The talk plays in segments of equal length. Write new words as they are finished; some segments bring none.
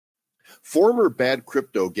Former Bad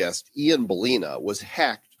Crypto guest Ian Bellina was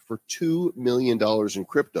hacked for $2 million in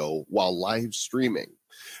crypto while live streaming.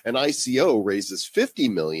 An ICO raises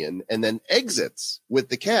 $50 million and then exits with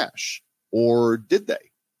the cash. Or did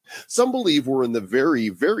they? Some believe we're in the very,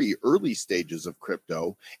 very early stages of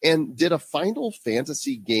crypto. And did a Final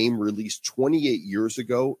Fantasy game released 28 years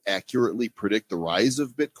ago accurately predict the rise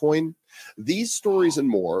of Bitcoin? These stories and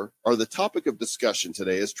more are the topic of discussion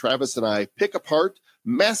today as Travis and I pick apart,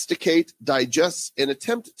 masticate, digest, and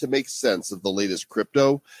attempt to make sense of the latest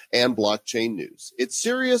crypto and blockchain news. It's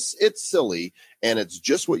serious, it's silly, and it's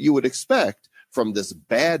just what you would expect from this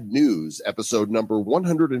Bad News, episode number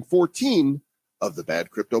 114 of the Bad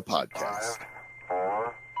Crypto Podcast. 5,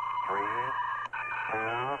 4, 3, 2,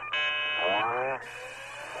 1,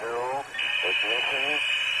 0, ignition.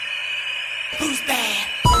 Who's bad?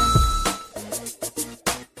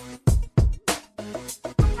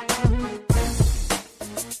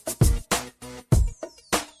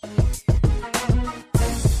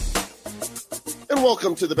 And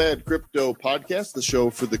welcome to the Bad Crypto Podcast, the show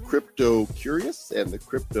for the crypto curious and the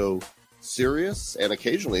crypto serious, and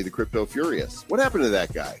occasionally the crypto furious. What happened to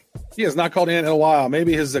that guy? He has not called in a while.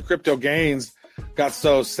 Maybe his crypto gains got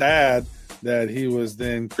so sad that he was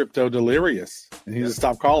then crypto delirious and he just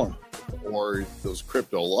stopped calling. Or those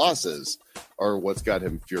crypto losses are what's got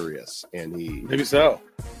him furious, and he quit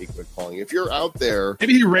calling. If you're out there,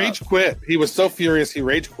 maybe he rage quit. He was so furious he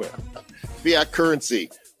rage quit. Fiat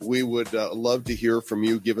currency. We would love to hear from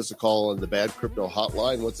you. Give us a call on the Bad Crypto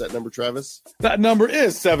Hotline. What's that number, Travis? That number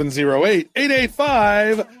is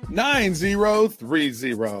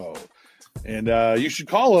 708-885-9030. And you should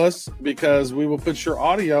call us because we will put your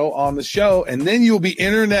audio on the show, and then you'll be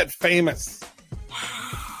internet famous.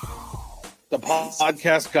 Wow. The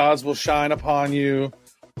podcast gods will shine upon you.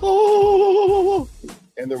 Oh.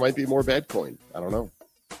 And there might be more Badcoin. I don't know.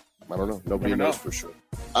 Nobody knows for sure.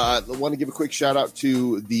 I want to give a quick shout out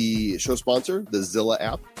to the show sponsor, the Zilla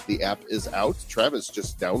app. The app is out. Travis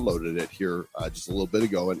just downloaded it here just a little bit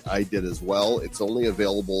ago, and I did as well. It's only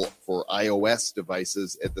available for iOS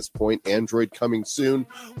devices at this point. Android coming soon.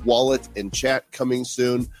 Wallet and chat coming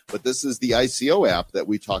soon. But this is the ICO app that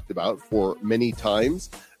we talked about for many times.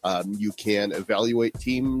 You can evaluate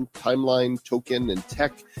team, timeline, token, and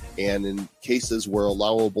tech. And in cases where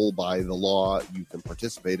allowable by the law, you can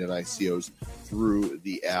participate in ICOs through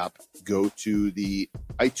the app. Go to the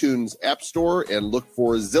iTunes App Store and look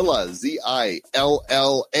for Zilla, Zilla,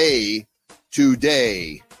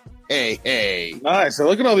 today. Hey. Nice. So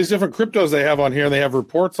look at all these different cryptos they have on here. They have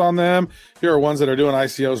reports on them. Here are ones that are doing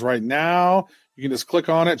ICOs right now. You can just click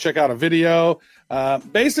on it, check out a video.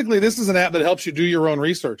 Basically, this is an app that helps you do your own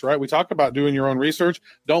research, right? We talk about doing your own research.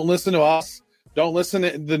 Don't listen to us. Don't listen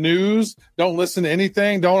to the news. Don't listen to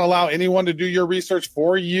anything. Don't allow anyone to do your research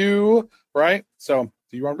for you, right? So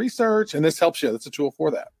do your own research, and this helps you. That's a tool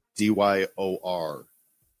for that. DYOR.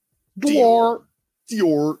 Dior.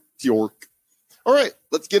 All right,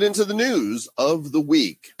 let's get into the news of the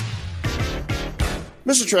week.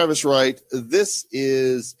 Mr. Travis Wright, this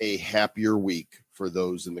is a happier week for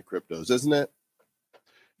those in the cryptos, isn't it?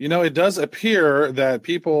 You know, it does appear that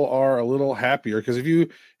people are a little happier because if you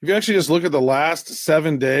actually just look at the last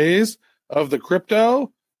 7 days of the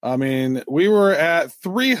crypto, I mean, we were at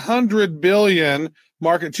 300 billion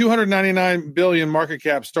market, 299 billion market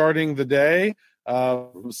cap starting the day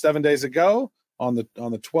 7 days ago on the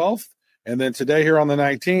 12th, and then today here on the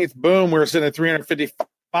 19th, boom, we're sitting at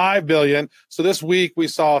 355 billion. So this week we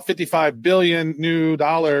saw 55 billion new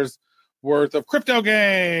dollars worth of crypto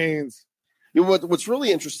gains. You know, what's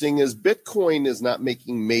really interesting is Bitcoin is not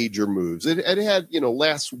making major moves. It had,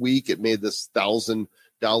 last week it made this $1,000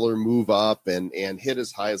 move up and hit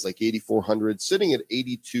as high as like 8,400, sitting at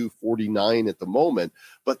 8,249 at the moment.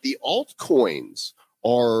 But the altcoins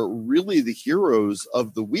are really the heroes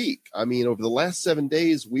of the week. I mean, over the last 7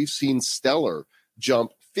 days, we've seen Stellar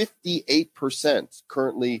jump 58%,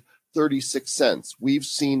 currently 36 cents. We've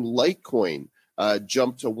seen Litecoin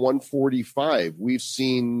jump to 145. We've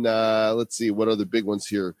seen, let's see, what other big ones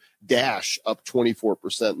here? Dash up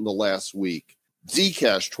 24% in the last week.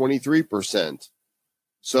 Zcash 23%.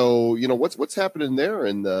 So, what's happening there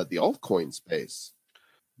in the altcoin space?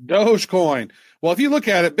 Dogecoin. Well, if you look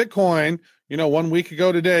at it, Bitcoin, 1 week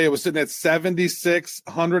ago today, it was sitting at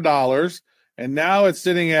 $7,600, and now it's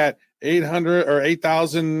sitting at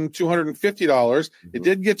 $8,250. Mm-hmm. It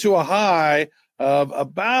did get to a high of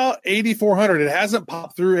about 8,400. It hasn't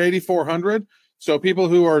popped through 8,400. So people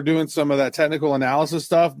who are doing some of that technical analysis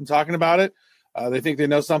stuff and talking about it, they think they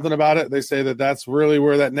know something about it. They say that that's really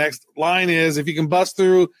where that next line is. If you can bust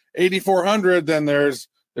through 8,400, then there's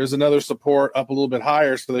there's another support up a little bit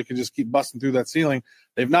higher so they can just keep busting through that ceiling.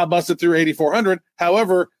 They've not busted through 8,400.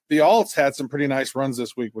 However, the alts had some pretty nice runs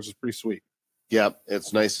this week, which is pretty sweet. Yeah,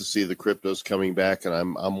 it's nice to see the cryptos coming back, and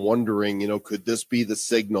I'm wondering, could this be the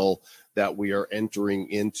signal that we are entering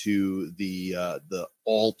into the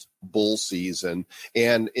alt bull season?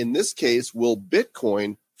 And in this case, will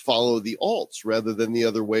Bitcoin follow the alts rather than the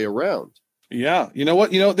other way around? Yeah, you know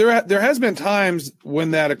what? There has been times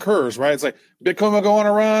when that occurs, right? It's like Bitcoin will go on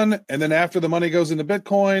a run, and then after the money goes into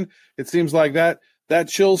Bitcoin, it seems like that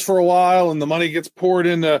chills for a while, and the money gets poured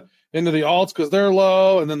into the alts because they're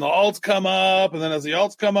low, and then the alts come up, and then as the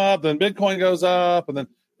alts come up, then Bitcoin goes up, and then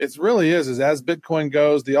it really is as Bitcoin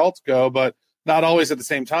goes, the alts go, but not always at the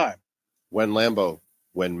same time. When Lambo,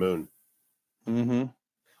 when Moon. Mm-hmm.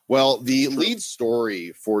 Well, the lead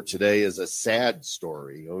story for today is a sad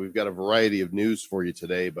story. We've got a variety of news for you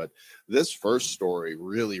today, but this first story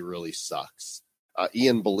really, really sucks.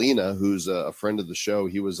 Ian Bellina, who's a friend of the show,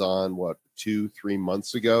 he was on 2-3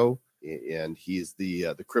 months ago, and he's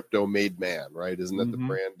the crypto made man, right? Isn't that the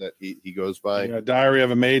brand that he goes by? Yeah, Diary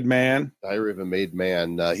of a Made Man. Diary of a Made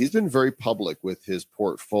Man. He's been very public with his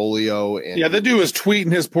portfolio. And yeah, the dude was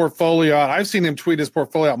tweeting his portfolio out. I've seen him tweet his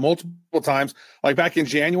portfolio out multiple times. Like back in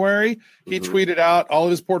January, he tweeted out all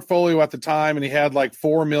of his portfolio at the time, and he had like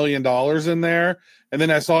 $4 million in there. And then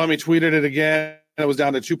I saw him, he tweeted it again. It was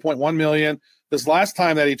down to 2.1 million. This last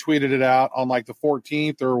time that he tweeted it out on like the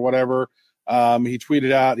 14th or whatever, he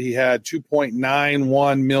tweeted out he had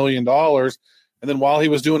 $2.91 million. And then while he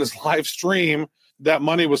was doing his live stream, that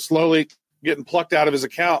money was slowly getting plucked out of his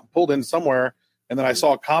account, pulled in somewhere. And then I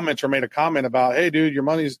saw a commenter made a comment about, hey, dude, your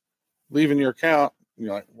money's leaving your account. And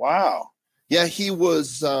you're like, wow. Yeah, he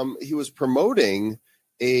was promoting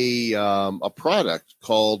a product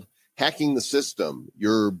called Hacking the System,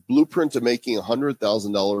 your blueprint to making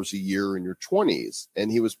 $100,000 a year in your 20s.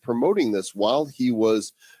 And he was promoting this while he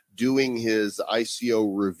was doing his ICO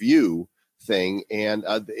review thing. And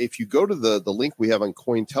if you go to the link we have on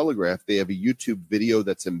Cointelegraph, they have a YouTube video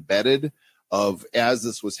that's embedded of as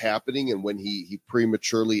this was happening and when he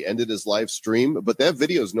prematurely ended his live stream. But that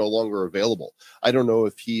video is no longer available. I don't know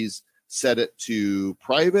if he's set it to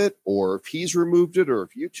private or if he's removed it or if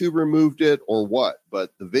YouTube removed it or what,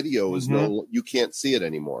 but the video is you can't see it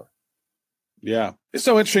anymore. Yeah. It's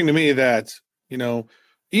so interesting to me that,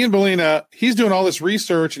 Ian Bellina, he's doing all this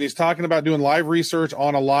research and he's talking about doing live research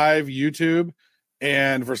on a live YouTube.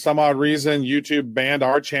 And for some odd reason, YouTube banned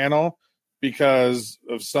our channel because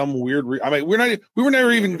of some weird we were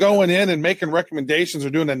never even going in and making recommendations or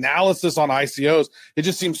doing analysis on ICOs. It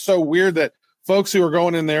just seems so weird that folks who are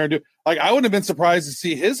going in there and I wouldn't have been surprised to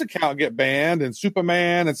see his account get banned and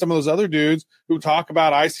Superman and some of those other dudes who talk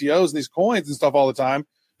about ICOs and these coins and stuff all the time.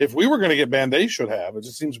 If we were going to get banned, they should have. It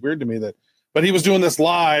just seems weird to me that. But he was doing this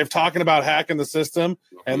live, talking about hacking the system,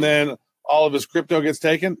 and then all of his crypto gets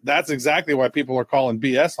taken. That's exactly why people are calling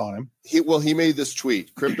BS on him. He made this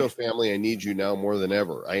tweet: "Crypto family, I need you now more than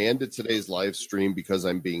ever. I ended today's live stream because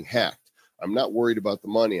I'm being hacked. I'm not worried about the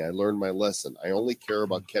money. I learned my lesson. I only care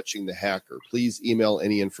about catching the hacker. Please email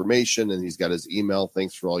any information." And he's got his email.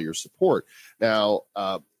 Thanks for all your support. Now,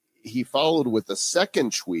 he followed with a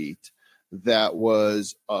second tweet that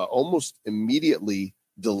was almost immediately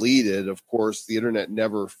deleted. Of course, the internet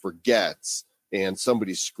never forgets, and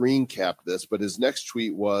somebody screen capped this, but his next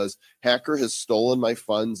tweet was, "Hacker has stolen my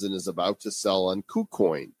funds and is about to sell on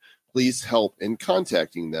KuCoin. Please help in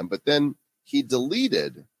contacting them." But then he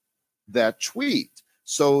deleted that tweet.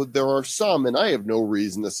 So there are some, and I have no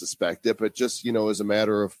reason to suspect it, but just, as a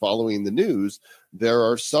matter of following the news, there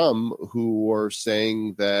are some who are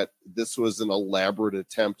saying that this was an elaborate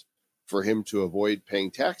attempt for him to avoid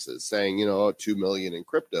paying taxes, saying, 2 million in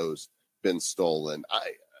crypto's been stolen.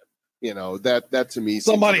 That to me,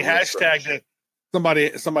 somebody hashtagged it. Somebody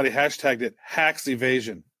hashtagged it hacks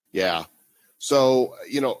evasion. Yeah. So,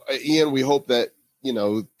 Ian, we hope that,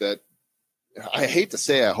 that I hate to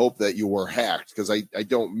say, I hope that you were hacked, because I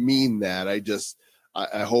don't mean that.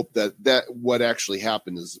 I hope that what actually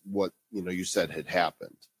happened is what, you said had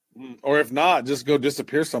happened. Or if not, just go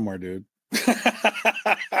disappear somewhere, dude.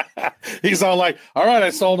 He's all like, all right,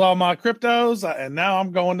 I sold all my cryptos and now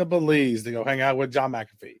I'm going to Belize to go hang out with John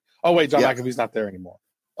McAfee. Oh, wait, John McAfee's not there anymore.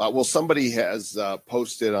 Well, somebody has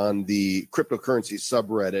posted on the cryptocurrency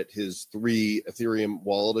subreddit his 3 Ethereum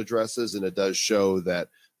wallet addresses, and it does show that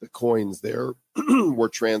the coins there were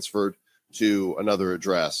transferred to another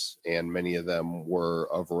address, and many of them were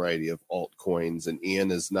a variety of altcoins. And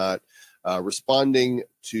Ian is not responding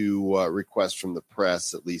to requests from the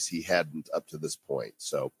press. At least he hadn't up to this point.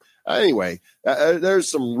 So anyway, there's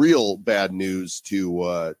some real bad news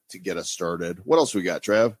to get us started. What else we got,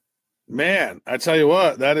 Trav? Man, I tell you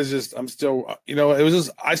what, that is just, I'm still, it was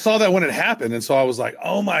just, I saw that when it happened. And so I was like,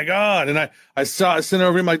 oh my God. And I sent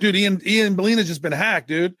over him like, dude, Ian Bellina's just been hacked,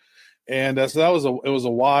 dude. And so it was a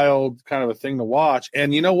wild kind of a thing to watch.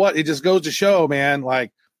 And you know what? It just goes to show, man,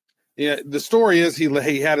 like, the story is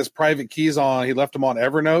he had his private keys on, he left them on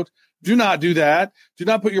Evernote. Do not do that. Do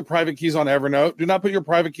not put your private keys on Evernote. Do not put your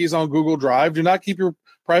private keys on Google Drive. Do not keep your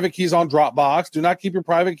private keys on Dropbox. Do not keep your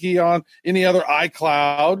private key on any other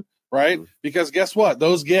iCloud. Right? Because guess what?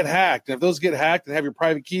 Those get hacked. And if those get hacked and have your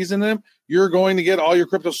private keys in them, you're going to get all your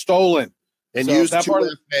crypto stolen. And so use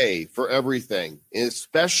 2FA for everything,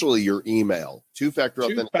 especially your email. Two-factor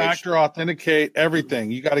authentication. Two-factor authenticate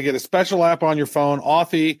everything. You got to get a special app on your phone,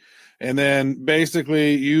 Authy, and then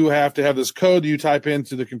basically you have to have this code that you type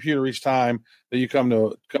into the computer each time that you come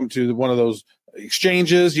to one of those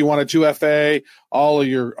exchanges. You want a 2FA, all of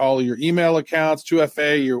your email accounts,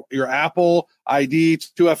 2FA your Apple ID,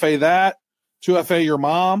 2FA that, 2FA your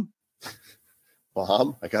mom.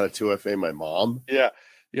 Mom? I got a 2FA my mom? Yeah.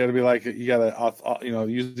 You got to be like, you got to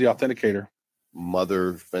use the authenticator.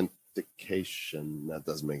 Mother authentication. That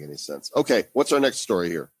doesn't make any sense. Okay, what's our next story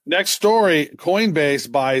here? Next story, Coinbase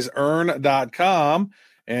buys Earn.com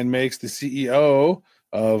and makes the CEO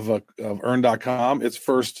of Earn.com its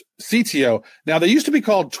first CTO. Now, they used to be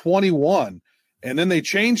called 21, and then they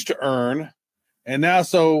changed to Earn. And now,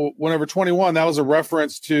 so whenever 21, that was a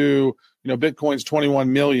reference to, Bitcoin's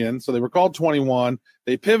 21 million. So they were called 21.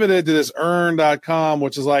 They pivoted to this Earn.com,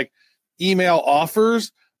 which is like email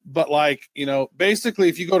offers. But like, basically,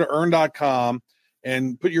 if you go to Earn.com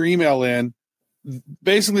and put your email in,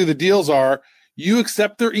 basically the deals are you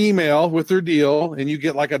accept their email with their deal and you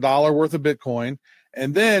get like $1 worth of Bitcoin.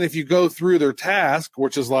 And then if you go through their task,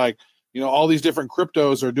 which is like, all these different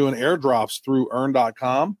cryptos are doing airdrops through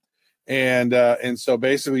Earn.com. And so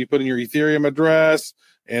basically you put in your Ethereum address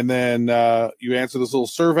and then you answer this little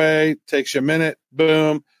survey, takes you a minute,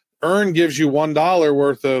 boom. Earn gives you $1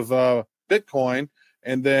 worth of Bitcoin.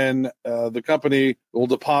 And then the company will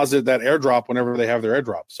deposit that airdrop whenever they have their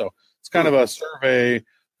airdrop. So it's kind of a survey,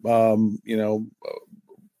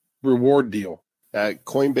 reward deal.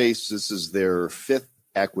 Coinbase, this is their 5th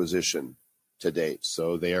acquisition to date.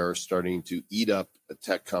 So they are starting to eat up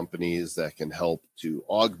tech companies that can help to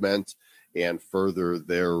augment and further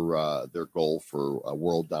their goal for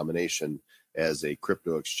world domination as a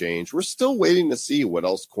crypto exchange. We're still waiting to see what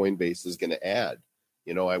else Coinbase is going to add.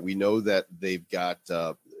 We know that they've got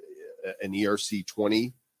an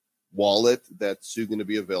ERC20 wallet that's soon going to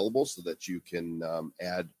be available so that you can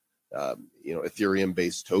add,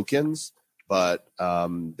 Ethereum-based tokens. But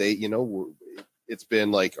it's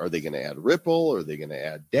been like, are they going to add Ripple? Are they going to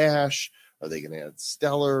add Dash? Are they going to add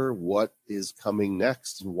Stellar? What is coming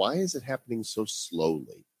next? And why is it happening so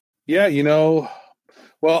slowly? Yeah,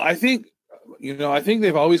 well, I think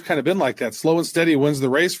they've always kind of been like that. Slow and steady wins the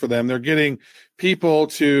race for them. They're getting people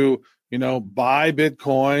to, buy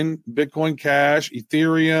Bitcoin Cash,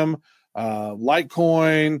 Ethereum,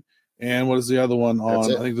 Litecoin, and what is the other one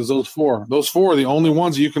on? I think there's those four. Those four are the only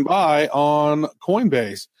ones you can buy on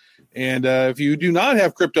Coinbase. And if you do not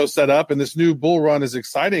have crypto set up and this new bull run is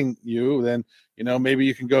exciting you, then, maybe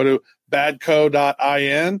you can go to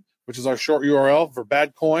badco.in, which is our short URL for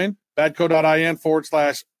Badcoin,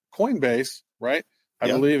 badco.in/Coinbase, right? I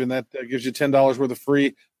believe, and that gives you $10 worth of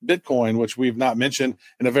free Bitcoin, which we've not mentioned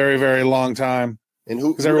in a very, very long time. And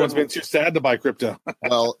because everyone's been too sad to buy crypto.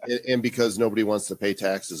 Well, and because nobody wants to pay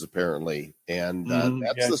taxes, apparently. And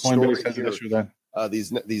that's the story here.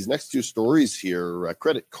 These next two stories here,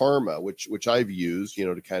 Credit Karma, which I've used,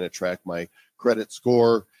 to kind of track my credit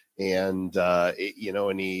score and,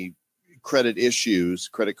 any credit issues,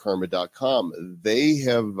 creditkarma.com, they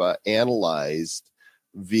have analyzed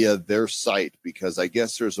via their site, because I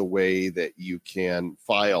guess there's a way that you can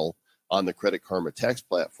file on the Credit Karma tax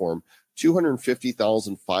platform,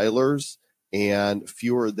 250,000 filers and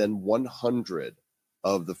fewer than 100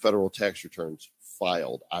 of the federal tax returns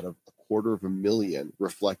filed out of 250,000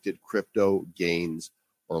 reflected crypto gains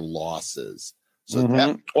or losses. So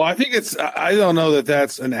well, I think I don't know that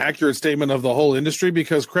that's an accurate statement of the whole industry,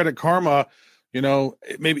 because Credit Karma,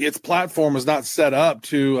 maybe its platform is not set up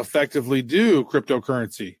to effectively do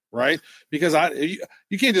cryptocurrency, right? Because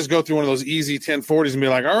you can't just go through one of those easy 1040s and be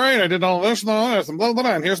like, all right, I did all this and all this and blah, blah,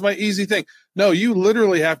 blah, and here's my easy thing. No, you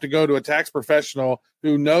literally have to go to a tax professional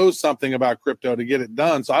who knows something about crypto to get it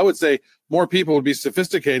done. So I would say more people would be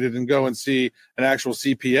sophisticated and go and see an actual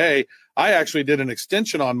CPA. I actually did an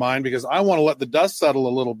extension on mine because I want to let the dust settle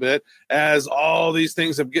a little bit as all these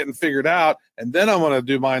things have getting figured out. And then I'm going to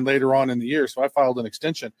do mine later on in the year. So I filed an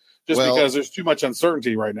extension because there's too much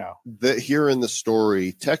uncertainty right now. Here in the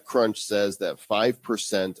story, TechCrunch says that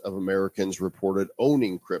 5% of Americans reported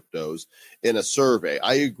owning cryptos in a survey.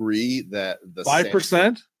 I agree that the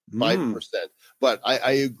 5%? 5%. But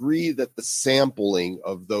I agree that the sampling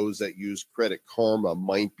of those that use Credit Karma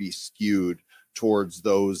might be skewed towards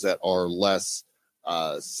those that are less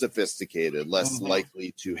sophisticated, less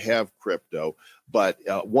likely to have crypto. But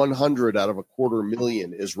 100 out of a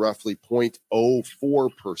 250,000 is roughly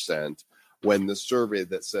 0.04%, when the survey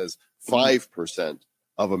that says 5%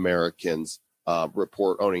 of Americans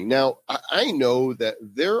report owning. Now, I know that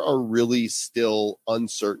there are really still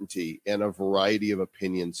uncertainty and a variety of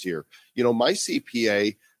opinions here. You know, my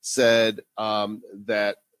CPA said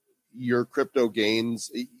that your crypto gains,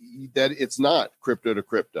 that it's not crypto to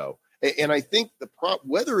crypto. And I think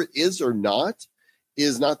whether it is or not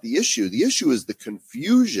is not the issue. The issue is the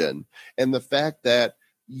confusion and the fact that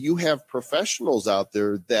you have professionals out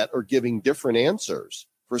there that are giving different answers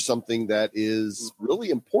for something that is really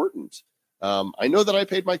important. I know that I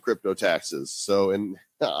paid my crypto taxes. So in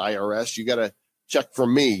IRS, you got to check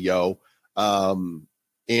from me, yo. And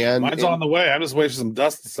mine's on the way. I'm just waiting for some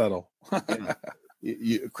dust to settle.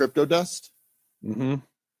 Crypto dust? Mm-hmm.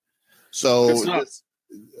 So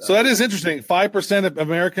that is interesting. 5% of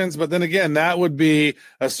Americans, but then again, that would be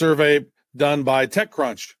a survey done by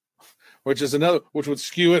TechCrunch, which would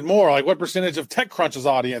skew it more. Like, what percentage of TechCrunch's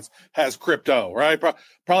audience has crypto, right?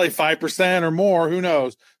 Probably 5% or more. Who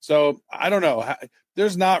knows? So I don't know.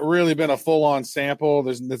 There's not really been a full-on sample.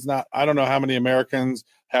 I don't know how many Americans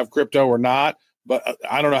have crypto or not, but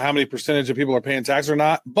I don't know how many percentage of people are paying tax or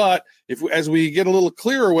not. But as we get a little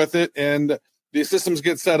clearer with it and the systems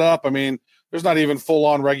get set up, I mean, there's not even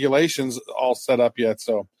full-on regulations all set up yet.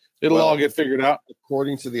 So it'll all get figured out.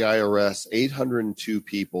 According to the IRS, 802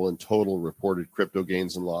 people in total reported crypto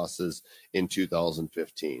gains and losses in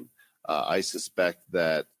 2015. I suspect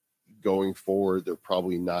that going forward, they're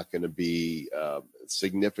probably not going to be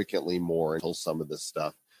significantly more until some of this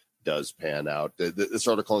stuff does pan out. This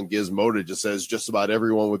article on Gizmodo just says just about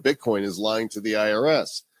everyone with Bitcoin is lying to the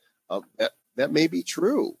IRS. That may be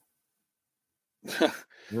true.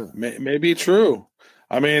 May be true.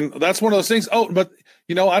 I mean, that's one of those things. Oh, but,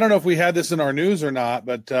 you know, I don't know if we had this in our news or not,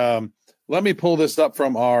 but let me pull this up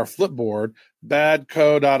from our Flipboard,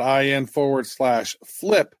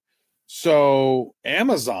 badco.in/flip. So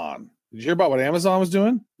Amazon, did you hear about what Amazon was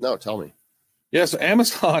doing? No, tell me. Yeah, so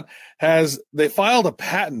Amazon they filed a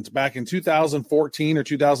patent back in 2014 or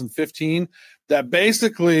 2015 that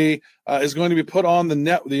basically is going to be put on the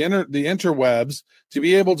interwebs to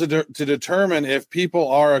be able to determine if people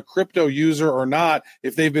are a crypto user or not,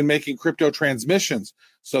 if they've been making crypto transmissions.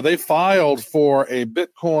 So they filed for a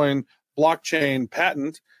Bitcoin blockchain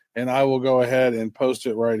patent, and I will go ahead and post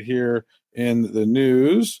it right here in the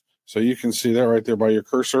news. So you can see that right there by your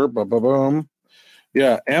cursor. Boom.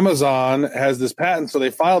 Yeah, Amazon has this patent. So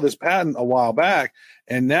they filed this patent a while back,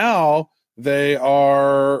 and now they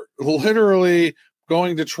are literally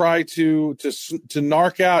going to try to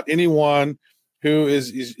narc out anyone who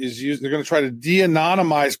is using. They're going to try to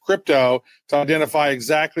de-anonymize crypto to identify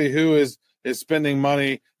exactly who is spending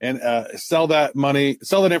money and sell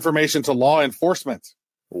that information to law enforcement.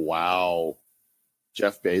 Wow.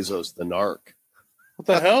 Jeff Bezos, the narc. What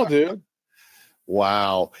the hell, dude?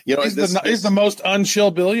 Wow. You know, he's the most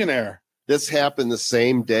unchill billionaire. This happened the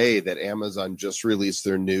same day that Amazon just released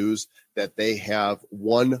their news that they have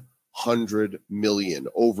 100 million,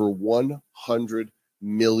 over 100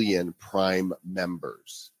 million Prime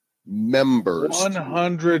members.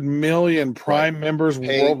 100 million Prime members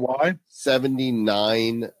worldwide.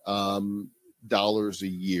 $79 a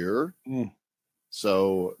year.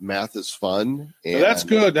 So math is fun. And that's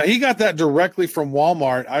good. Now, he got that directly from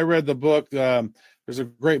Walmart. I read the book. There's a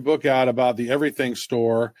great book out about the Everything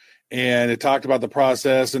Store, and it talked about the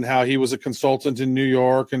process and how he was a consultant in New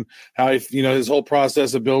York and how his whole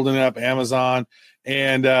process of building up Amazon.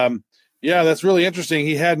 And that's really interesting.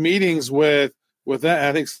 He had meetings with that.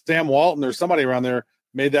 I think Sam Walton or somebody around there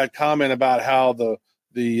made that comment about how the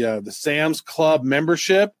Sam's Club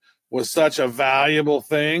membership was such a valuable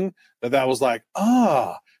thing that was like,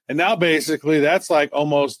 and now basically that's like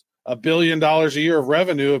almost $1 billion a year of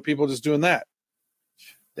revenue of people just doing that.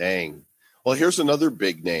 Dang. Well, here's another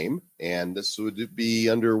big name, and this would be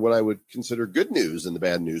under what I would consider good news in the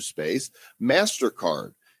bad news space.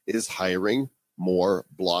 MasterCard is hiring more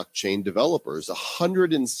blockchain developers,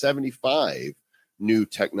 175 new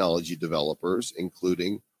technology developers,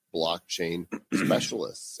 including blockchain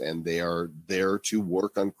specialists, and they are there to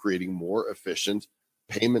work on creating more efficient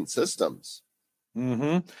payment systems.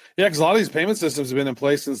 Yeah, because a lot of these payment systems have been in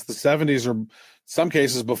place since the 70s, or some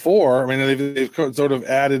cases before. I mean, they've sort of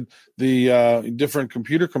added the different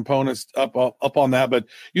computer components up on that, but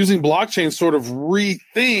using blockchain sort of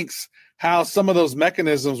rethinks how some of those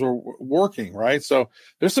mechanisms were working, right? So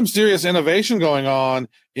there's some serious innovation going on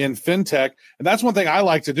in fintech, and that's one thing I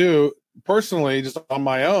like to do personally, just on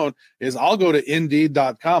my own, is I'll go to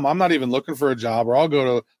Indeed.com. I'm not even looking for a job, or I'll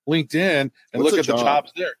go to LinkedIn and look at the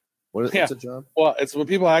jobs there. What's a job? Well, it's when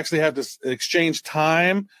people actually have to exchange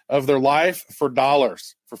time of their life for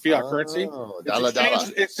dollars, for fiat currency.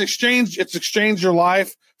 It's exchange your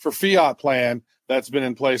life for fiat plan that's been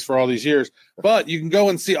in place for all these years. But you can go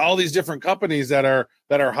and see all these different companies that are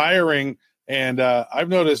hiring. And I've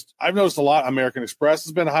noticed a lot. American Express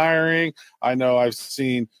has been hiring. I know I've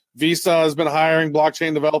seen Visa has been hiring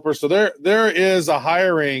blockchain developers. So there is a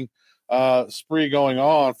hiring spree going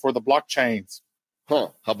on for the blockchains.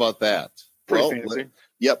 How about that? Pretty fancy.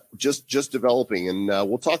 Yep, just developing, and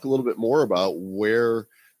we'll talk a little bit more about where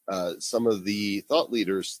some of the thought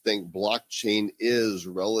leaders think blockchain is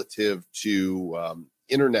relative to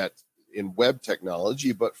internet and web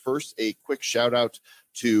technology. But first, a quick shout out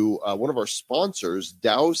to one of our sponsors,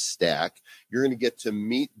 DAOstack. You're going to get to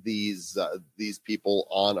meet these people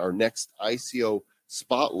on our next ICO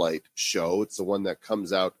Spotlight show. It's the one that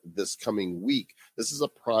comes out this coming week. This is a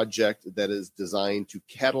project that is designed to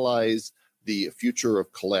catalyze the future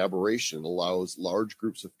of collaboration, allows large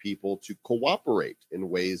groups of people to cooperate in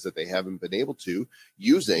ways that they haven't been able to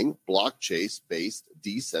using blockchain-based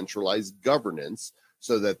decentralized governance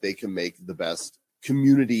so that they can make the best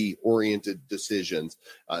community-oriented decisions.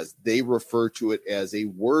 They refer to it as a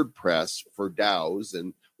WordPress for DAOs.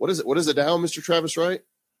 And what is it? What is a DAO, Mr. Travis Wright?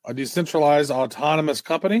 A decentralized autonomous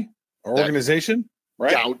company or organization,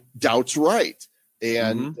 right? Doubt's right.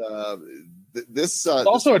 And this it's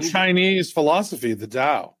also a Chinese philosophy, the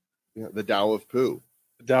Tao. Yeah, the Tao of Pooh.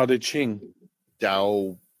 The Tao Te Ching.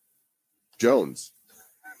 Dow Jones.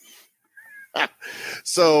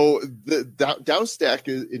 So the DAOstack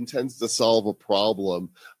intends to solve a problem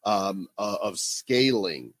of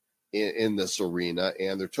scaling in this arena,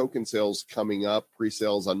 and their token sales coming up,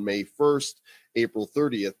 pre-sales on May 1st, April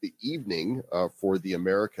 30th, the evening for the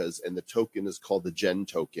Americas, and the token is called the Gen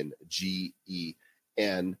Token,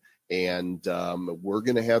 GEN. And we're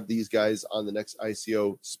going to have these guys on the next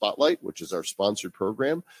ICO Spotlight, which is our sponsored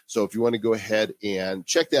program. So if you want to go ahead and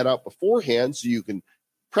check that out beforehand so you can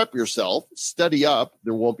prep yourself, study up,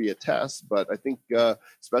 there won't be a test, but I think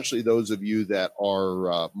especially those of you that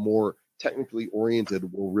are more technically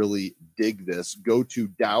oriented will really dig this. Go to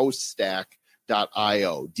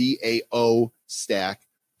DAOstack.io, DAO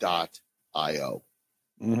stack.io.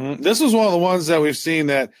 This was one of the ones that we've seen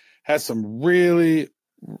that has some really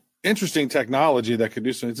interesting technology that could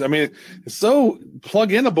do something. I mean, it's so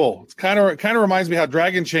plug-inable. It's kind of reminds me how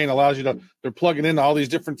Dragon Chain allows you to, they're plugging into all these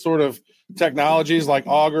different sort of technologies like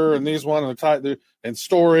Augur and these one and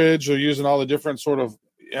storage. They're using all the different sort of,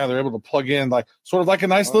 they're able to plug in like sort of like a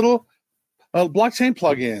nice little blockchain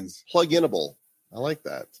plugins. Plug-inable. I like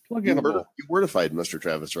that. Plug-inable. You wordified, Mr.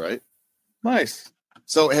 Travis, right? Nice.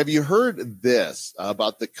 So have you heard this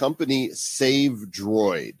about the company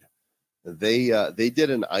SaveDroid? They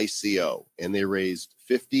did an ICO and they raised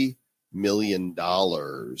 $50 million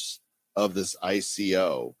of this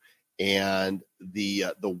ICO, and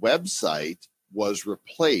the website was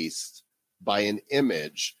replaced by an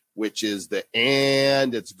image which is the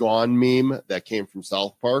 "and it's gone" meme that came from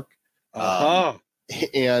South Park.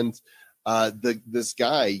 And this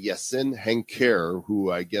guy Yasin Henker,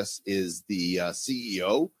 who I guess is the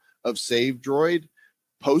CEO of SaveDroid,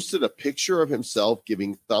 posted a picture of himself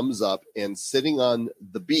giving thumbs up and sitting on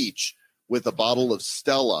the beach with a bottle of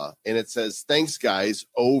Stella, and it says, "Thanks guys,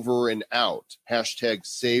 over and out.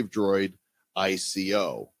 #SaveDroid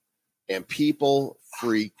ICO." And people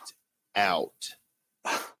freaked out.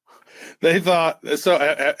 They thought, so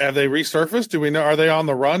have they resurfaced? Do we know? Are they on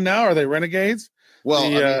the run now? Are they renegades?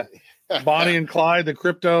 Well, Bonnie and Clyde, the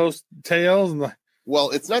crypto tales. Well,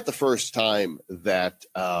 it's not the first time that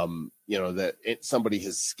somebody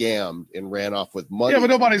has scammed and ran off with money. Yeah, but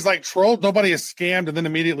nobody's like trolled. Nobody has scammed and then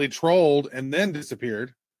immediately trolled and then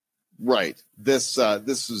disappeared. Right. This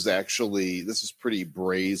is pretty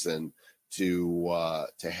brazen to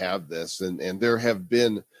have this, and there have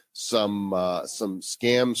been some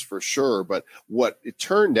scams for sure. But what it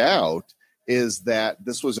turned out is that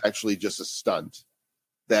this was actually just a stunt,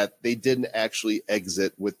 that they didn't actually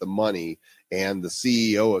exit with the money. And the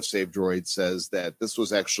CEO of SaveDroid says that this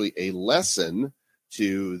was actually a lesson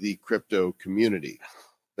to the crypto community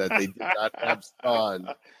that they did not have Son.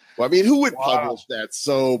 Well, I mean, who would publish that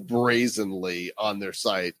so brazenly on their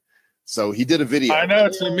site? So he did a video. I know,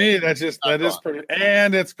 to me, that is pretty,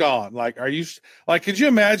 and it's gone. Like, are you like, could you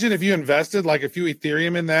imagine if you invested like a few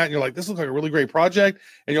Ethereum in that and you're like, this looks like a really great project,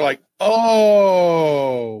 and you're like,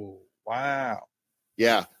 oh, wow.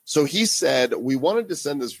 Yeah. So he said, we wanted to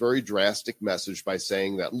send this very drastic message by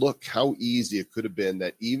saying that, look how easy it could have been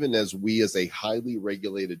that even as we as a highly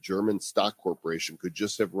regulated German stock corporation could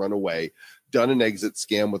just have run away, done an exit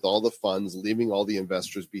scam with all the funds, leaving all the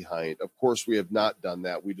investors behind. Of course, we have not done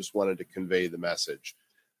that. We just wanted to convey the message.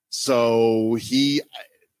 So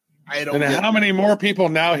I don't know. And how many more people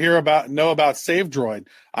now know about SaveDroid?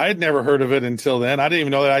 I had never heard of it until then. I didn't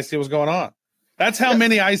even know that ICO was going on. That's how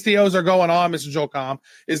many ICOs are going on, Mr. Joel Comm,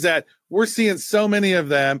 is that we're seeing so many of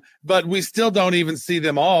them, but we still don't even see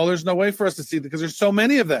them all. There's no way for us to see them because there's so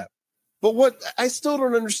many of them. But I still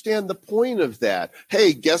don't understand the point of that.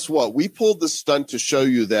 Hey, guess what? We pulled the stunt to show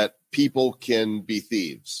you that people can be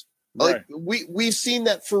thieves. Right. Like we've seen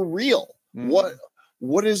that for real. Mm.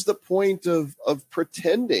 What is the point of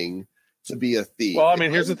pretending to be a thief? Well, I mean,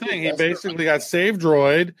 here's the thing. He basically got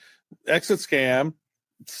SaveDroid, exit scam,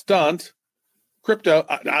 stunt, crypto.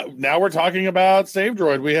 Now we're talking about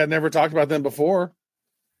SaveDroid. We had never talked about them before.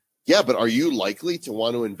 Yeah, but are you likely to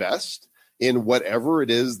want to invest in whatever it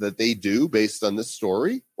is that they do based on this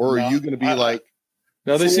story? Or are you going to be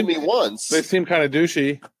no, they seem me once? They seem kind of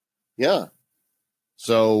douchey. Yeah.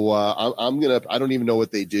 So I don't even know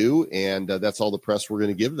what they do. And that's all the press we're going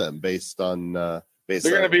to give them based on. They're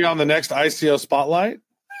going to be on the next ICO Spotlight.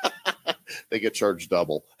 They get charged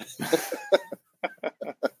double.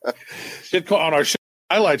 On our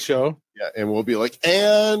highlight show. Yeah, and we'll be like,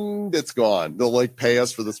 and it's gone. They'll like pay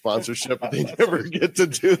us for the sponsorship, but they never get to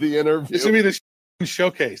do the interview. It's gonna be the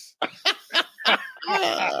showcase.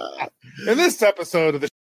 In this episode of the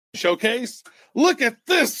showcase, look at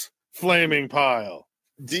this flaming pile.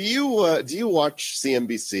 Do you watch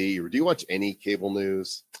CNBC or do you watch any cable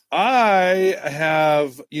news? I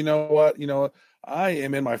have. You know what? I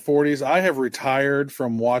am in my 40s. I have retired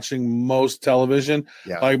from watching most television.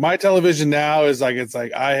 Yeah. Like my television now is like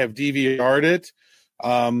I have DVR'd it.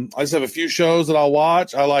 I just have a few shows that I'll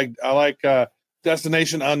watch. I like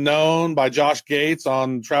Destination Unknown by Josh Gates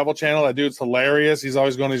on Travel Channel. That dude's hilarious. He's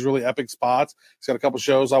always going to these really epic spots. He's got a couple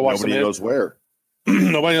shows I watch. Nobody knows where.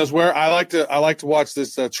 Nobody knows where. I like to watch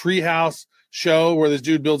this treehouse show where this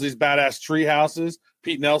dude builds these badass tree houses.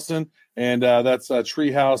 Pete Nelson. And that's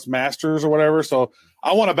Treehouse Masters or whatever. So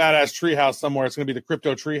I want a badass treehouse somewhere. It's going to be the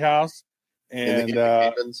crypto treehouse, and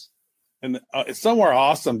it's somewhere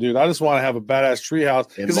awesome, dude. I just want to have a badass treehouse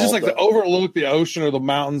because it's just like to overlook the ocean or the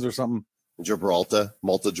mountains or something. Gibraltar.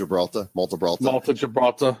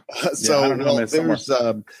 So there's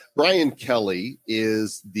Brian Kelly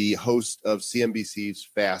is the host of CNBC's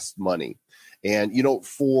Fast Money, and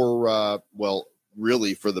for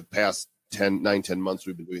really for the past 10 months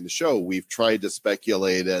we've been doing the show, we've tried to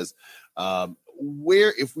speculate as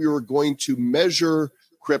where, if we were going to measure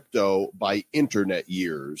crypto by internet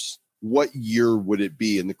years, what year would it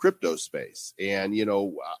be in the crypto space? And,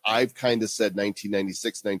 I've kind of said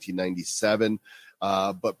 1996, 1997.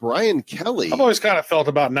 But Brian Kelly, I've always kind of felt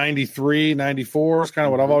about 93, 94 is kind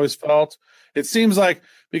of what I've always felt. It seems like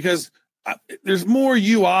because there's more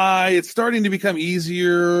UI. It's starting to become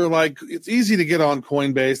easier. Like it's easy to get on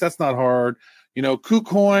Coinbase. That's not hard.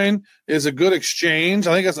 KuCoin is a good exchange.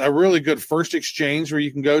 I think that's a really good first exchange where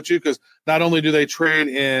you can go to because not only do they trade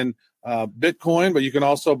in Bitcoin, but you can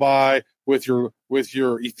also buy with your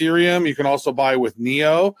Ethereum. You can also buy with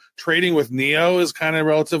Neo. Trading with Neo is kind of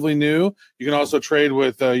relatively new. You can also trade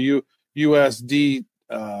with USD.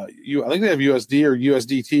 I think they have USD or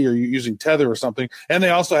USDT or using Tether or something, and they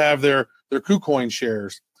also have their KuCoin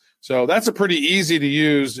shares. So that's a pretty easy to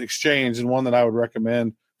use exchange and one that I would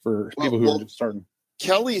recommend for people who are starting.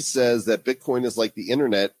 Kelly says that Bitcoin is like the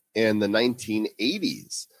internet in the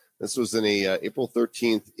 1980s. This was in a April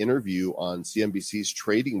 13th interview on CNBC's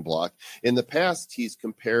Trading Block. In the past, he's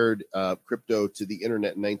compared crypto to the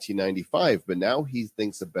internet in 1995, but now he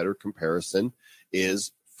thinks a better comparison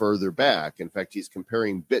is further back. In fact, he's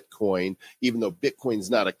comparing Bitcoin, even though Bitcoin's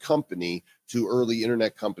not a company, to early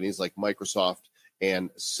internet companies like Microsoft and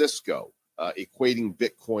Cisco, equating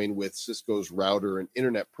Bitcoin with Cisco's router and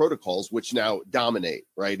internet protocols, which now dominate,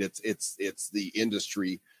 right? It's the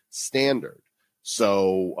industry standard.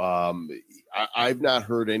 So I've not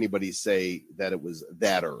heard anybody say that it was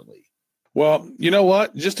that early. Well, you know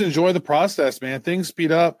what? Just enjoy the process, man. Things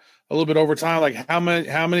speed up. a little bit over time. Like how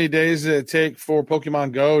many days did it take for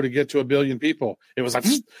Pokemon Go to get to 1 billion people? It was like,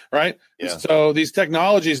 right? Yeah. So these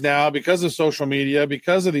technologies now, because of social media,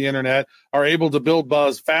 because of the internet, are able to build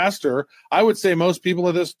buzz faster. I would say most people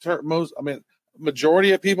of this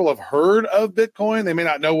majority of people have heard of Bitcoin. They may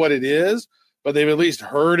not know what it is, but they've at least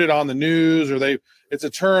heard it on the news, or it's a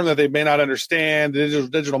term that they may not understand.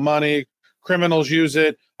 Digital money, criminals use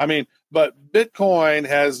it. I mean, but Bitcoin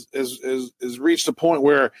has reached a point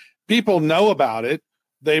where people know about it.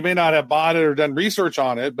 They may not have bought it or done research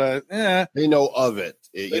on it, but they know of it.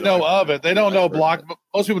 They know of it. They don't know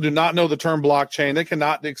most people do not know the term blockchain. They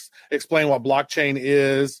cannot explain what blockchain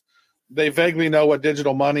is. They vaguely know what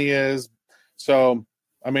digital money is. So,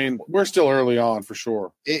 I mean, we're still early on for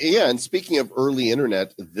sure. Yeah, and speaking of early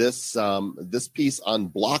internet, this piece on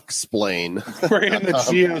Blocksplain. We're in the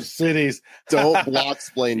GeoCities. Don't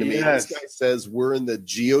Blocksplain to me. Yes. This guy says we're in the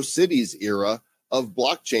GeoCities era of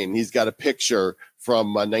blockchain. He's got a picture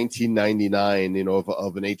from 1999,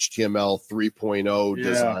 of an HTML 3.0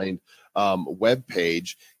 designed web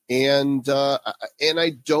page, and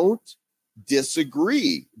I don't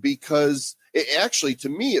disagree, because actually, to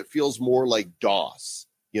me, it feels more like DOS.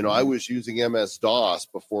 I was using MS-DOS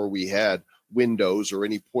before we had Windows or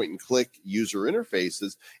any point-and-click user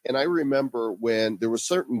interfaces. And I remember when there were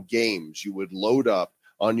certain games you would load up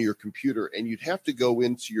on your computer, and you'd have to go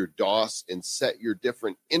into your DOS and set your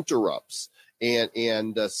different interrupts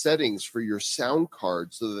and settings for your sound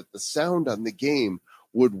card so that the sound on the game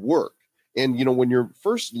would work. And, when you're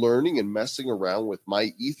first learning and messing around with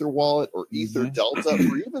My Ether wallet or Ether Delta,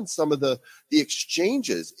 or even some of the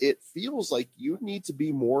exchanges, it feels like you need to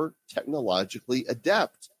be more technologically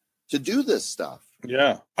adept to do this stuff.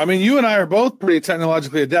 Yeah. I mean, you and I are both pretty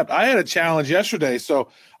technologically adept. I had a challenge yesterday. So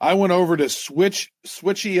I went over to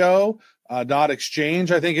Switch.io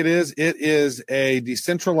 .exchange, I think it is. It is a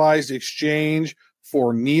decentralized exchange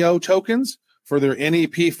for NEO tokens, for their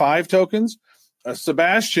NEP5 tokens.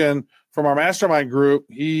 Sebastian from our mastermind group,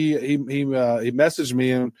 he messaged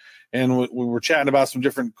me and we were chatting about some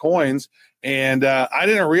different coins, and I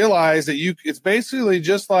didn't realize that it's basically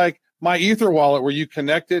just like My Ether wallet, where you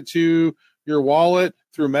connect it to your wallet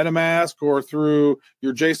through MetaMask or through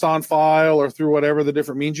your JSON file or through whatever the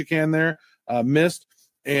different means you can there, Mist,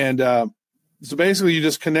 and so basically you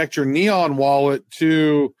just connect your Neon wallet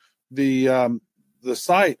to the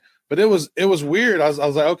site. But it was weird. I was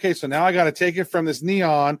like, okay, so now I got to take it from this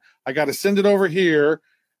Neon. I got to send it over here.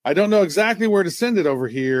 I don't know exactly where to send it over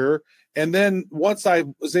here. And then once I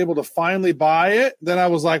was able to finally buy it, then I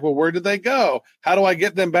was like, well, where did they go? How do I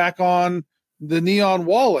get them back on the Neon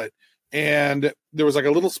wallet? And there was like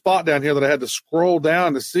a little spot down here that I had to scroll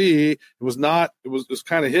down to see. It was kind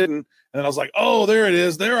of hidden. And then I was like, oh, there it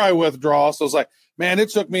is. There I withdraw. So I was like, man, I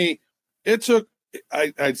did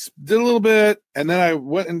a little bit, and then I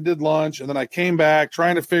went and did lunch, and then I came back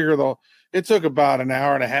trying to it took about an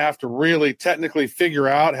hour and a half to really technically figure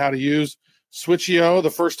out how to use Switch.io the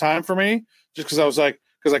first time for me, just because I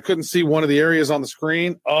couldn't see one of the areas on the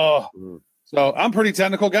screen. So I'm a pretty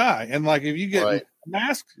technical guy. And like, if you get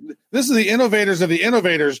mask, this is the innovators of the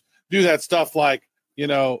innovators do that stuff like,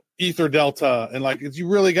 Ether Delta. And like, you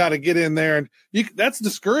really got to get in there, and that's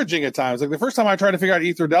discouraging at times. Like the first time I tried to figure out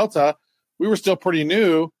Ether Delta, we were still pretty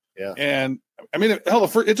new. Yeah. And I mean, it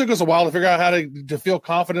took us a while to figure out how to feel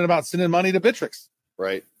confident about sending money to Bittrex.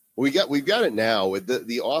 Right. We've got it now. With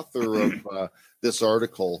the author of this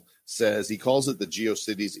article says he calls it the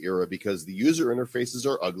GeoCities era because the user interfaces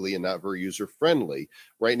are ugly and not very user friendly.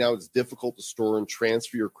 Right now, it's difficult to store and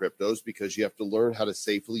transfer your cryptos because you have to learn how to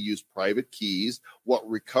safely use private keys, what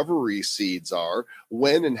recovery seeds are,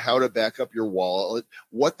 when and how to back up your wallet,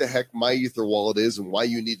 what the heck My Ether wallet is, and why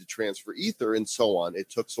you need to transfer Ether, and so on.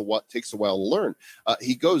 It takes a while to learn.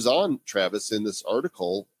 He goes on, Travis, in this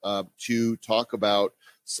article to talk about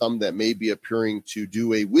some that may be appearing to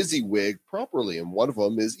do a WYSIWYG properly, and one of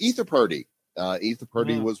them is EtherParty.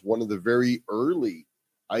 EtherParty was one of the very early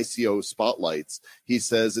ICO spotlights. He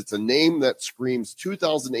says it's a name that screams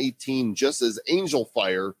 2018, just as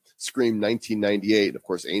AngelFire screamed 1998. Of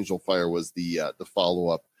course, AngelFire was the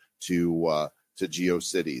follow-up to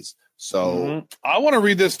GeoCities. So I want to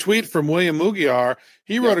read this tweet from William Mugiar.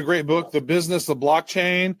 He wrote a great book, The Business of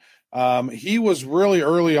Blockchain. He was really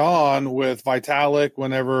early on with Vitalik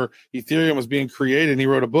whenever Ethereum was being created, and he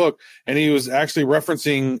wrote a book, and he was actually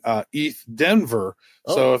referencing ETH Denver.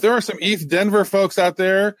 So if there are some ETH Denver folks out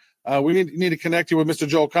there, we need to connect you with Mr.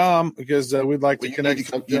 Joel Comm, because we'd like to connect.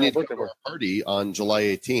 You need to come to our party on July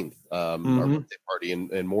 18th, our birthday party,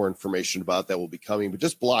 and more information about that will be coming. But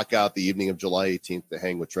just block out the evening of July 18th to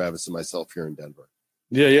hang with Travis and myself here in Denver.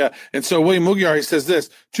 Yeah. And so William Mugiar, he says this: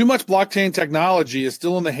 too much blockchain technology is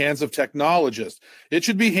still in the hands of technologists. It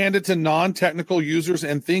should be handed to non-technical users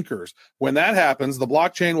and thinkers. When that happens, the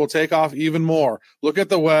blockchain will take off even more. Look at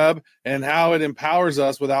the web and how it empowers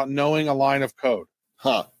us without knowing a line of code.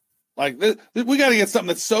 Huh. Like we got to get something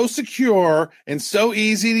that's so secure and so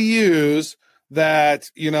easy to use that,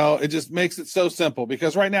 it just makes it so simple,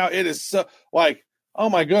 because right now it is so like, oh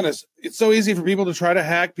my goodness, it's so easy for people to try to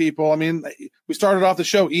hack people. I mean, we started off the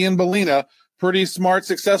show, Ian Bellina, pretty smart,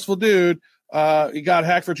 successful dude. He got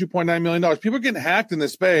hacked for $2.9 million. People are getting hacked in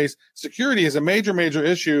this space. Security is a major, major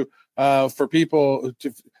issue for people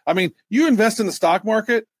you invest in the stock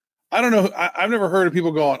market. I don't know. I've never heard of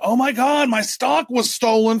people going, oh my God, my stock was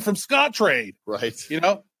stolen from Scottrade. Right.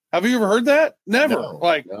 Have you ever heard that? Never.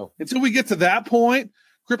 No. Until we get to that point,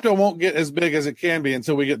 crypto won't get as big as it can be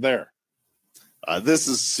until we get there. This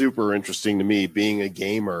is super interesting to me, being a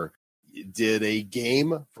gamer. Did a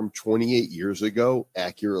game from 28 years ago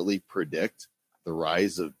accurately predict the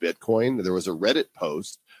rise of Bitcoin? There was a Reddit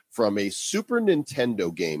post from a Super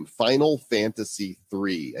Nintendo game, Final Fantasy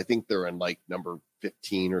III. I think they're in like number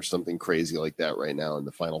 15 or something crazy like that right now in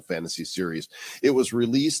the Final Fantasy series. It was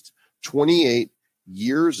released 28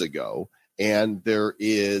 years ago. And there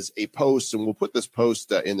is a post, and we'll put this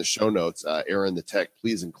post in the show notes. Aaron the Tech,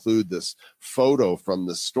 please include this photo from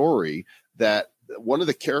the story that one of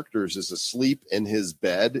the characters is asleep in his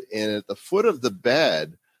bed, and at the foot of the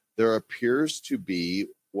bed, there appears to be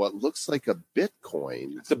what looks like a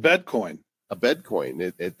Bitcoin. It's a bedcoin. A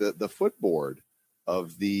bedcoin at the footboard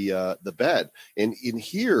of the bed. And in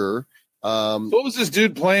here, what was this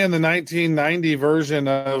dude playing the 1990 version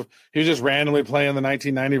of? He was just randomly playing the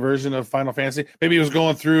 1990 version of Final Fantasy. Maybe he was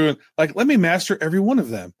going through and like, let me master every one of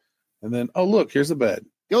them, and then look, here's a bed.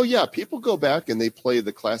 Oh yeah, people go back and they play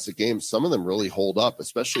the classic games. Some of them really hold up,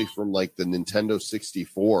 especially from like the Nintendo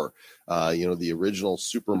 64. The original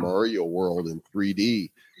Super Mario World in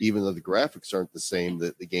 3D. Even though the graphics aren't the same,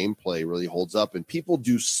 the gameplay really holds up. And people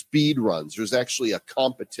do speed runs. There's actually a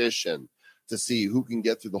competition to see who can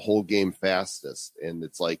get through the whole game fastest, and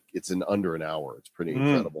it's in under an hour. It's pretty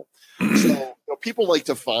incredible. So people like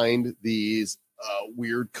to find these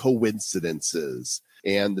weird coincidences,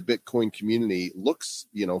 and the Bitcoin community looks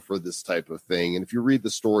for this type of thing. And if you read the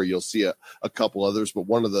story, you'll see a couple others, but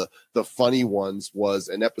one of the funny ones was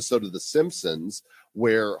an episode of The Simpsons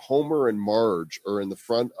where Homer and Marge are in the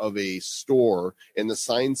front of a store, and the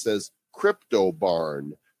sign says Crypto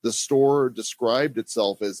Barn. The store described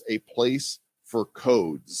itself as a place for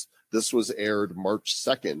codes. This was aired March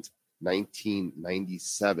 2nd,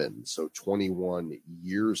 1997, so 21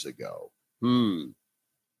 years ago. Do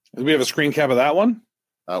we have a screen cap of that one?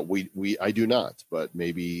 I do not, but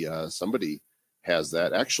maybe somebody has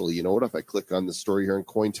that. Actually, you know what? If I click on the story here in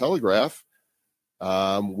Cointelegraph,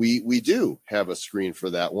 we do have a screen for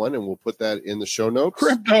that one, and we'll put that in the show notes.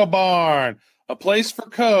 Crypto Barn, a place for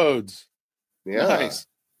codes. Yeah. Nice.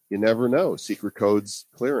 You never know. Secret codes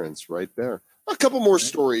clearance right there. A couple more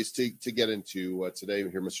stories to get into today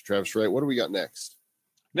here, Mr. Travis Wright. What do we got next?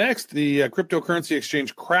 Next, the cryptocurrency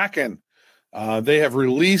exchange Kraken. They have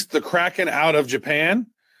released the Kraken out of Japan,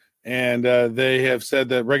 and they have said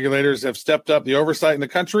that regulators have stepped up the oversight in the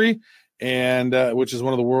country, and which is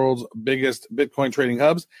one of the world's biggest Bitcoin trading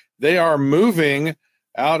hubs. They are moving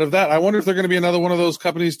out of that. I wonder if they're going to be another one of those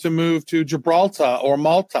companies to move to Gibraltar or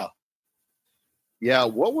Malta. Yeah,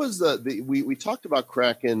 what was we talked about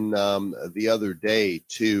Kraken the other day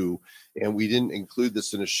too, and we didn't include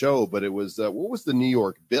this in a show, but it was what was the New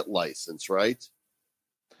York bit license, right?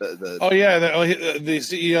 The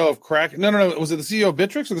CEO of Kraken. No. Was it the CEO of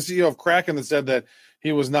Bittrex or the CEO of Kraken that said that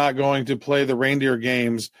he was not going to play the reindeer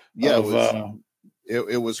games? Yeah,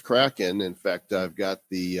 it was Kraken. In fact, I've got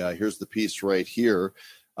here's the piece right here.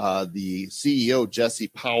 The CEO, Jesse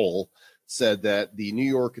Powell, said that the New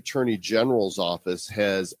York Attorney General's office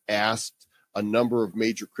has asked a number of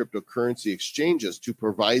major cryptocurrency exchanges to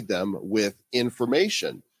provide them with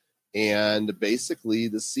information. And basically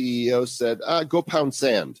the CEO said, go pound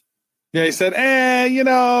sand. Yeah, he said,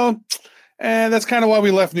 that's kind of why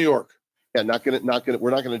we left New York. Yeah, we're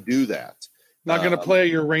not gonna do that. Not gonna play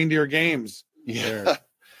your reindeer games. Yeah. There.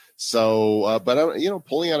 So, but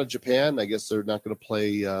pulling out of Japan, I guess they're not going to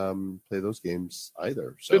play those games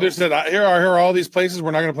either. So they said, here are all these places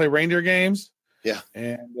we're not going to play reindeer games. Yeah,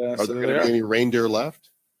 and are there going to be any reindeer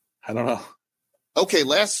left? I don't know. Okay,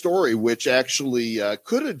 last story, which actually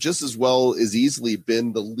could have just as well as easily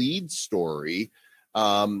been the lead story.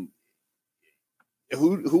 Who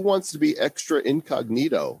wants to be extra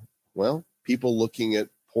incognito? Well, people looking at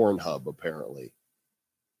Pornhub apparently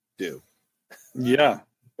do. Yeah.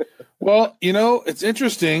 Well, it's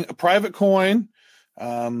interesting. A private coin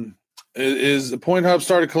is Pornhub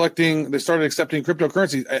started collecting. They started accepting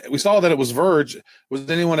cryptocurrency. We saw that it was Verge. Was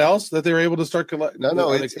anyone else that they were able to start collecting?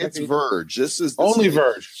 No, it's Verge. This is only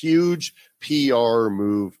Verge. Huge PR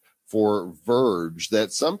move for Verge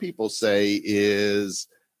that some people say is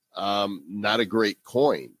not a great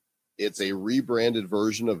coin. It's a rebranded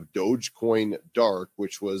version of Dogecoin Dark,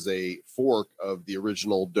 which was a fork of the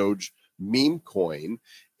original Doge meme coin.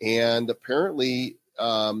 And apparently,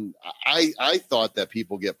 I thought that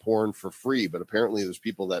people get porn for free, but apparently there's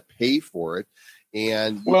people that pay for it.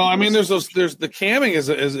 And well, I mean, there's the camming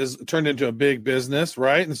is turned into a big business,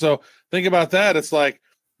 right? And so think about that. It's like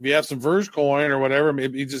if you have some Verge coin or whatever,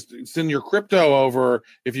 maybe you just send your crypto over.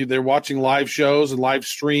 If they're watching live shows and live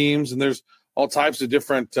streams, and there's all types of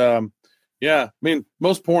different. I mean,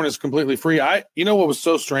 most porn is completely free. What was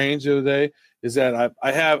so strange the other day is that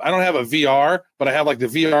I don't have a VR, but I have like the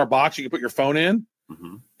VR box you can put your phone in,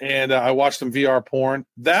 and I watched some VR porn.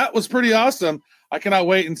 That was pretty awesome. I cannot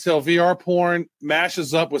wait until VR porn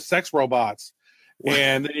mashes up with sex robots,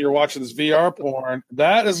 and then you're watching this VR porn.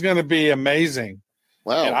 That is going to be amazing.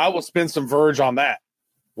 Wow! And I will spend some Verge on that.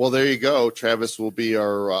 Well, there you go. Travis will be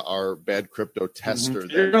our bad crypto tester.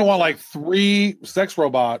 You're going to want like 3 sex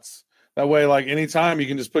robots. That way, like anytime you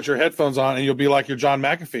can just put your headphones on and you'll be like your John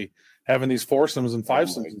McAfee having these foursomes and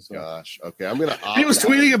fivesomes. Oh my gosh. Okay. I'm going to. He was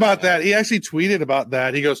tweeting about that. He actually tweeted about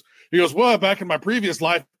that. He goes, well, back in my previous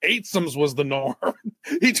life, 8somes was the norm.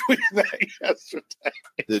 He tweeted that yesterday.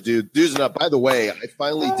 The dude's not. By the way, I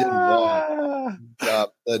finally did watch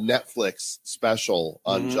the Netflix special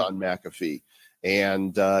on John McAfee.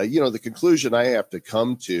 And, the conclusion I have to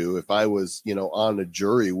come to if I was, on a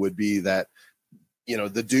jury would be that,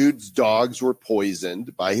 the dude's dogs were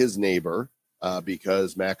poisoned by his neighbor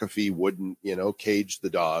because McAfee wouldn't, cage the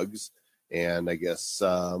dogs. And I guess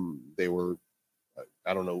they were,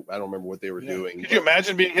 I don't know. I don't remember what they were doing. Could you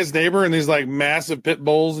imagine being his neighbor and these like massive pit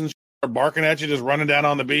bulls and are barking at you, just running down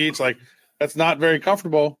on the beach? Like, that's not very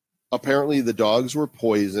comfortable. Apparently the dogs were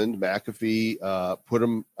poisoned. McAfee put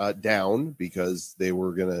them down because they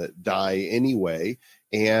were going to die anyway.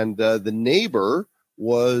 And the neighbor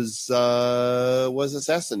was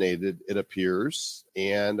assassinated, it appears,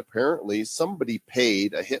 and apparently somebody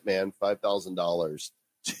paid a hitman $5,000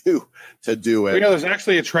 to do it. There's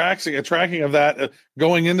actually a tracking of that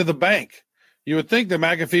going into the bank. You would think that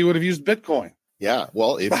McAfee would have used Bitcoin. Yeah,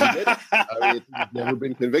 well, if he did, he's never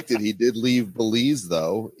been convicted. He did leave Belize,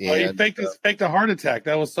 though. And, he faked a heart attack.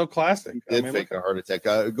 That was so classic. He did fake a heart attack.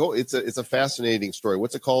 It's a fascinating story.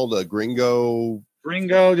 What's it called? Gringo.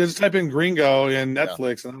 Just type in Gringo in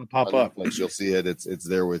Netflix and it'll pop up. Netflix, you'll see it. It's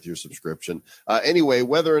there with your subscription. Anyway,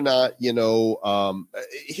 whether or not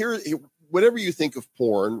whatever you think of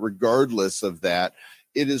porn, regardless of that,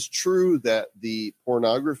 it is true that the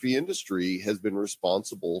pornography industry has been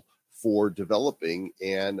responsible for developing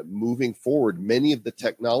and moving forward many of the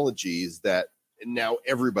technologies that now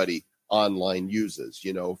everybody online uses,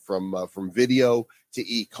 from video to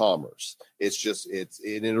e-commerce. It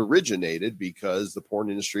originated because the porn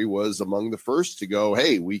industry was among the first to go,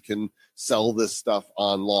 hey, we can sell this stuff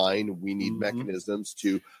online. We need mechanisms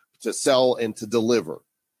to sell and to deliver.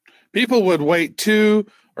 People would wait 2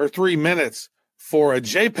 or 3 minutes for a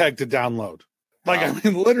JPEG to download. Like, I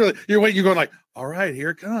mean, literally, you're going like, all right, here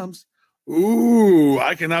it comes. Ooh,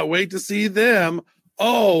 I cannot wait to see them.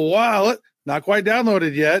 Oh, wow. Not quite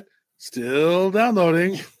downloaded yet. Still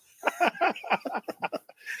downloading.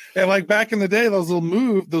 And like back in the day, those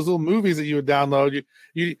little movies that you would download,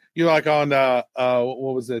 you like on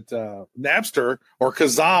what was it, Napster or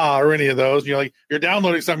Kazaa or any of those. You're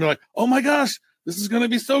downloading something. You're like, oh my gosh, this is going to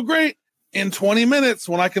be so great in 20 minutes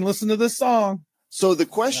when I can listen to this song. So the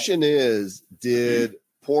question is, did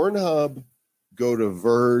Pornhub go to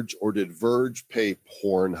Verge, or did Verge pay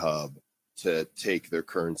Pornhub to take their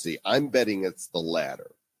currency? I'm betting it's the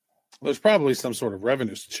latter. There's probably some sort of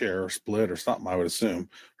revenue share or split or something, I would assume,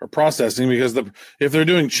 or processing, because if they're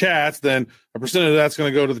doing chats, then a percentage of that's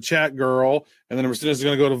going to go to the chat girl, and then a percentage is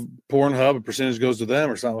going to go to Pornhub, a percentage goes to them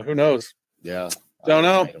or something. Who knows? Yeah. I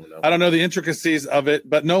don't know the intricacies of it,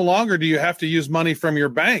 but no longer do you have to use money from your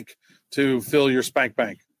bank to fill your spank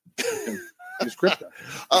bank. Use crypto.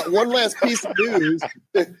 One last piece of news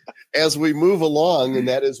as we move along, and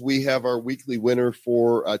that is we have our weekly winner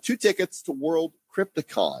for 2 tickets to World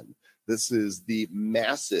Crypticon. This is the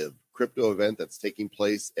massive crypto event that's taking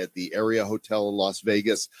place at the Aria Hotel in Las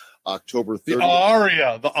Vegas, October 30th. The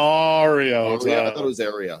Aria. I thought it was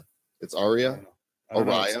Aria. It's Aria?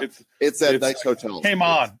 Aria. It's that nice hotel.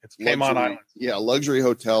 It's Cayman Islands. Yeah, luxury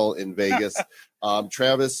hotel in Vegas.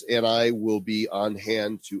 Travis and I will be on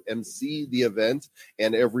hand to MC the event,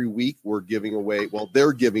 and every week they're giving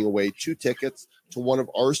away 2 tickets to one of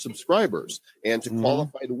our subscribers. And to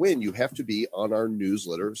qualify to win, you have to be on our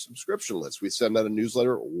newsletter subscription list. We send out a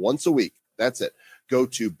newsletter once a week. That's it. Go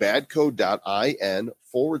to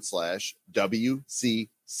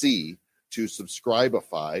badco.in/WCC to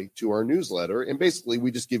subscribify to our newsletter. And basically,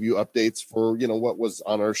 we just give you updates for, what was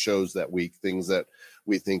on our shows that week, things that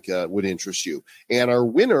we think would interest you. And our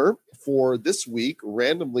winner for this week,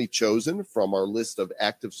 randomly chosen from our list of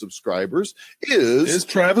active subscribers, is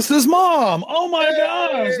Travis's mom. Oh my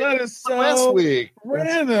gosh, that is so last week.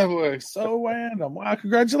 Randomly, so random. Wow,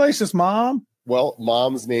 congratulations, Mom. Well,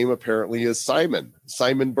 Mom's name apparently is Simon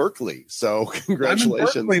Berkeley. So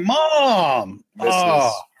congratulations, Simon Berkeley, Mom.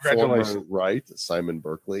 Congratulations. Right, Simon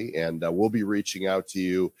Berkeley. And we'll be reaching out to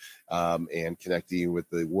you and connecting you with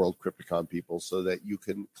the World Crypticon people so that you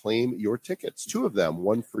can claim your tickets. 2 of them,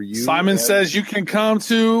 one for you. Simon says you can come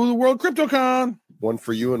to the World Crypticon. One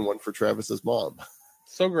for you and one for Travis's mom.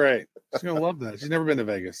 So great. She's going to love that. She's never been to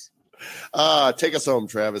Vegas. Take us home,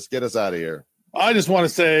 Travis. Get us out of here. I just want to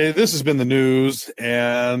say this has been the news,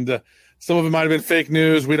 and some of it might have been fake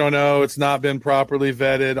news. We don't know. It's not been properly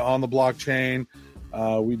vetted on the blockchain.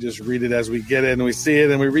 We just read it as we get it, and we see it,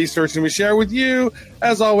 and we research, and we share with you.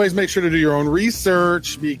 As always, make sure to do your own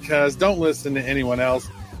research, because don't listen to anyone else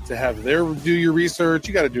to have do your research.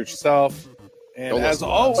 You got to do it yourself. And as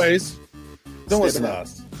always, don't listen to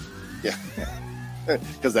us. Yeah,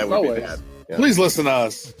 because that would be bad. Yeah. Please listen to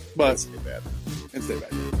us, but stay bad. And stay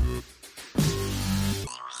bad.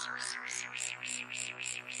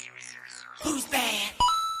 Who's bad?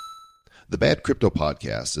 The Bad Crypto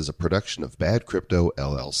Podcast is a production of Bad Crypto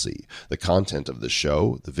LLC. The content of the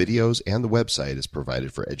show, the videos, and the website is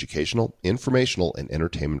provided for educational, informational, and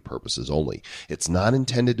entertainment purposes only. It's not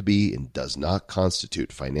intended to be and does not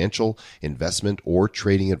constitute financial, investment, or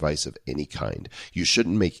trading advice of any kind. You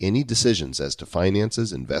shouldn't make any decisions as to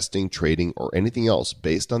finances, investing, trading, or anything else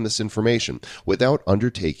based on this information without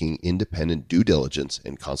undertaking independent due diligence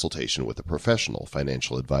and consultation with a professional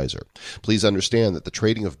financial advisor. Please understand that the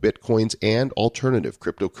trading of Bitcoins and alternative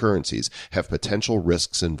cryptocurrencies have potential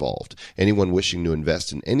risks involved. Anyone wishing to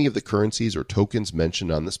invest in any of the currencies or tokens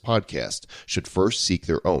mentioned on this podcast should first seek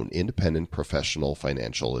their own independent professional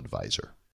financial advisor.